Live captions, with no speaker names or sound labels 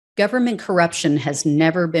Government corruption has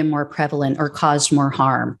never been more prevalent or caused more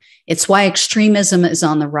harm. It's why extremism is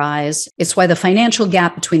on the rise. It's why the financial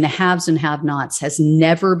gap between the haves and have-nots has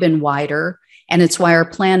never been wider. And it's why our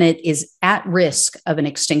planet is at risk of an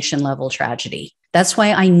extinction level tragedy. That's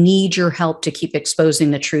why I need your help to keep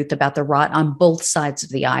exposing the truth about the rot on both sides of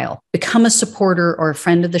the aisle. Become a supporter or a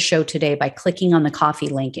friend of the show today by clicking on the coffee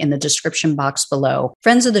link in the description box below.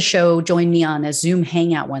 Friends of the show join me on a Zoom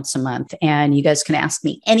hangout once a month, and you guys can ask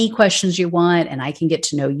me any questions you want, and I can get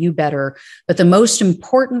to know you better. But the most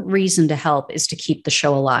important reason to help is to keep the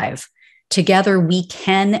show alive. Together, we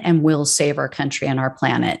can and will save our country and our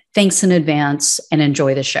planet. Thanks in advance and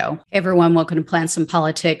enjoy the show. Hey everyone, welcome to Plants and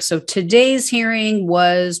Politics. So today's hearing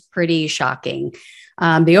was pretty shocking.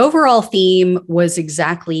 The overall theme was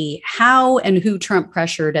exactly how and who Trump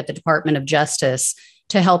pressured at the Department of Justice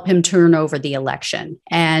to help him turn over the election.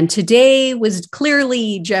 And today was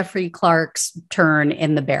clearly Jeffrey Clark's turn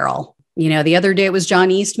in the barrel. You know, the other day it was John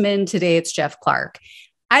Eastman. Today it's Jeff Clark.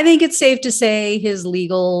 I think it's safe to say his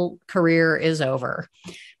legal career is over.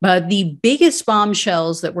 But the biggest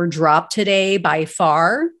bombshells that were dropped today by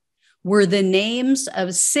far were the names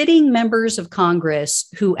of sitting members of Congress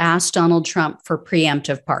who asked Donald Trump for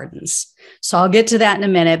preemptive pardons. So I'll get to that in a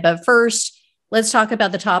minute. But first, let's talk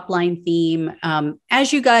about the top line theme.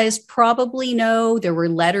 As you guys probably know, there were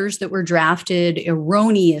letters that were drafted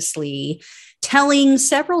erroneously telling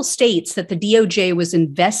several states that the DOJ was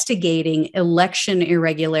investigating election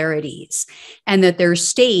irregularities and that their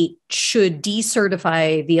state should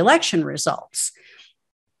decertify the election results.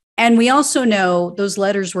 And we also know those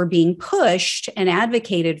letters were being pushed and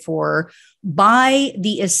advocated for by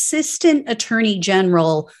the Assistant Attorney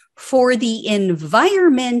General for the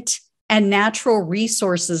Environment and Natural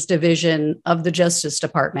Resources Division of the Justice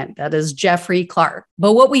Department. That is Jeffrey Clark.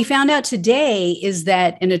 But what we found out today is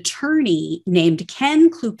that an attorney named Ken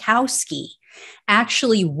Klukowski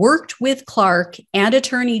actually worked with Clark and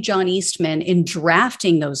attorney John Eastman in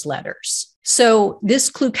drafting those letters. So this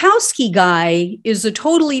Klukowski guy is a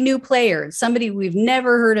totally new player, somebody we've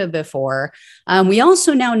never heard of before. We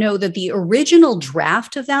also now know that the original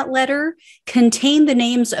draft of that letter contained the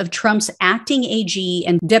names of Trump's acting AG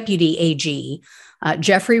and deputy AG,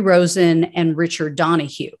 Jeffrey Rosen and Richard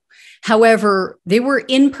Donahue. However, they were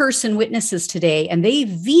in-person witnesses today, and they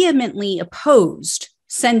vehemently opposed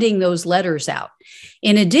sending those letters out.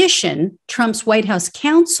 In addition, Trump's White House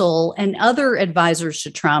counsel and other advisors to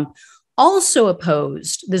Trump also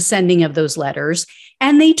opposed the sending of those letters,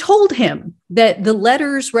 and they told him that the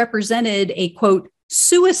letters represented a, quote,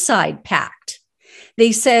 suicide pact.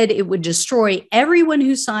 They said it would destroy everyone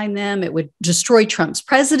who signed them. It would destroy Trump's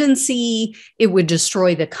presidency. It would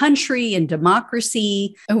destroy the country and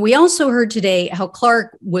democracy. And we also heard today how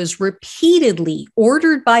Clark was repeatedly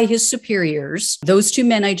ordered by his superiors, those two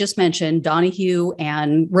men I just mentioned, Donahue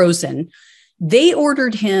and Rosen. They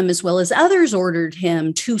ordered him, as well as others ordered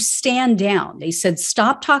him, to stand down. They said,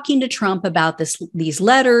 stop talking to Trump about these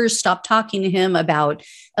letters, stop talking to him about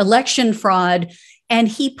election fraud. And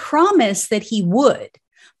he promised that he would,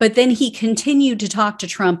 but then he continued to talk to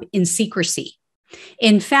Trump in secrecy.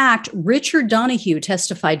 In fact, Richard Donahue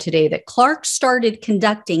testified today that Clark started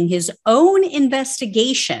conducting his own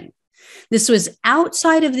investigation. This was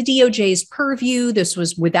outside of the DOJ's purview. This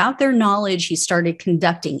was without their knowledge. He started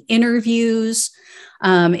conducting interviews.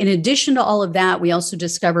 In addition to all of that, we also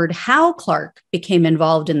discovered how Clark became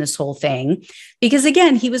involved in this whole thing, because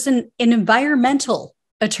again, he was an environmental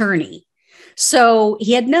attorney. So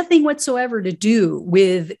he had nothing whatsoever to do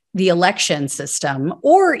with the election system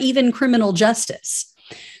or even criminal justice.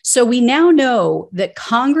 So we now know that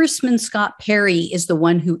Congressman Scott Perry is the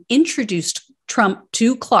one who introduced Trump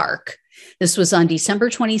to Clark. This was on December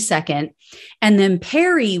 22nd. And then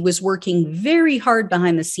Perry was working very hard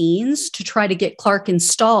behind the scenes to try to get Clark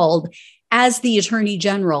installed as the attorney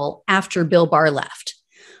general after Bill Barr left.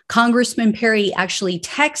 Congressman Perry actually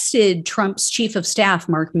texted Trump's chief of staff,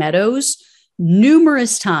 Mark Meadows,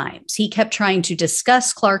 numerous times. He kept trying to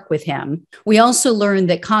discuss Clark with him. We also learned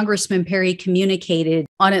that Congressman Perry communicated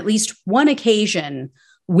on at least one occasion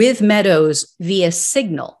with Meadows via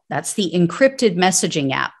Signal. That's the encrypted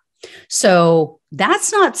messaging app. So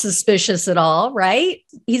that's not suspicious at all, right?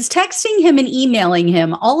 He's texting him and emailing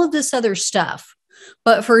him all of this other stuff.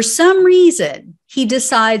 But for some reason, he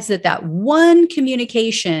decides that that one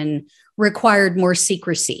communication required more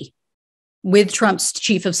secrecy with Trump's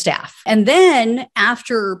chief of staff. And then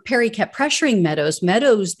after Perry kept pressuring Meadows,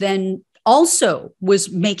 Meadows then also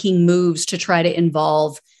was making moves to try to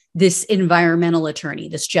involve this environmental attorney,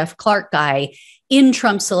 this Jeff Clark guy, in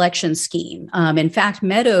Trump's election scheme. In fact,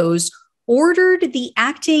 Meadows ordered the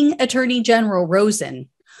acting attorney general, Rosen,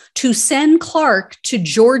 to send Clark to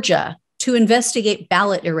Georgia to investigate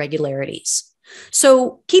ballot irregularities.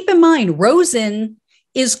 So keep in mind, Rosen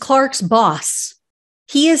is Clark's boss.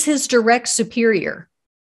 He is his direct superior.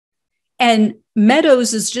 And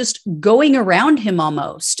Meadows is just going around him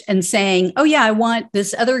almost and saying, oh, yeah, I want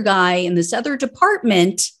this other guy in this other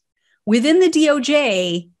department within the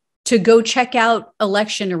DOJ to go check out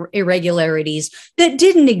election irregularities that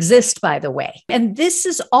didn't exist, by the way. And this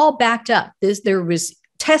is all backed up. There was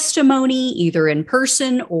testimony either in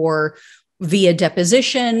person or via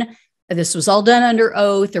deposition. This was all done under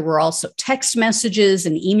oath. There were also text messages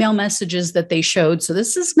and email messages that they showed. So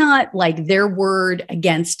this is not like their word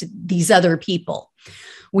against these other people.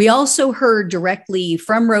 We also heard directly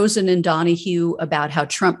from Rosen and Donahue about how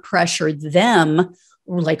Trump pressured them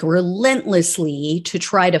like relentlessly to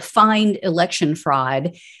try to find election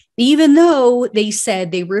fraud, even though they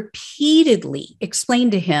said they repeatedly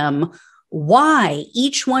explained to him why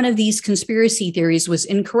each one of these conspiracy theories was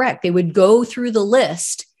incorrect. They would go through the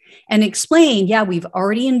list and explain, yeah, we've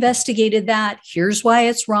already investigated that. Here's why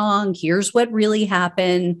it's wrong. Here's what really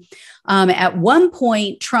happened. At one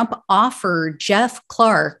point, Trump offered Jeff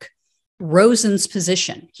Clark Rosen's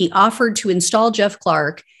position. He offered to install Jeff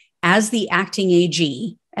Clark as the acting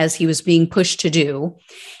AG, as he was being pushed to do.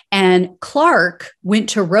 And Clark went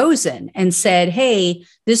to Rosen and said, hey,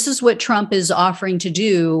 this is what Trump is offering to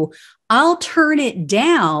do. I'll turn it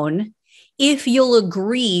down if you'll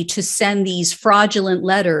agree to send these fraudulent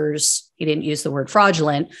letters. He didn't use the word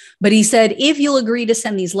fraudulent, but he said, if you'll agree to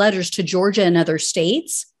send these letters to Georgia and other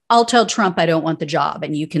states, I'll tell Trump I don't want the job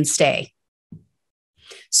and you can stay.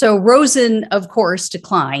 So Rosen, of course,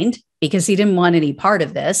 declined because he didn't want any part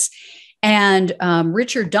of this. And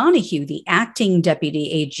Richard Donahue, the acting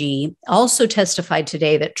deputy AG, also testified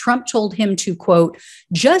today that Trump told him to, quote,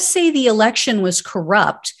 just say the election was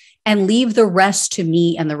corrupt and leave the rest to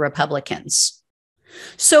me and the Republicans.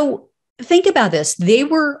 So think about this. They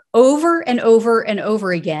were over and over and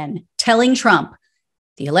over again telling Trump,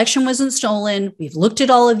 the election wasn't stolen. We've looked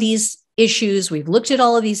at all of these issues. We've looked at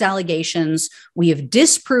all of these allegations. We have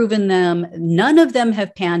disproven them. None of them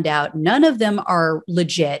have panned out. None of them are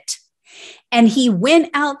legit. And he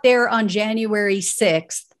went out there on January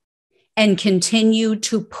 6th and continued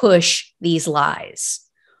to push these lies.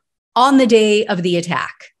 On the day of the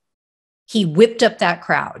attack, he whipped up that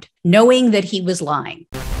crowd, knowing that he was lying.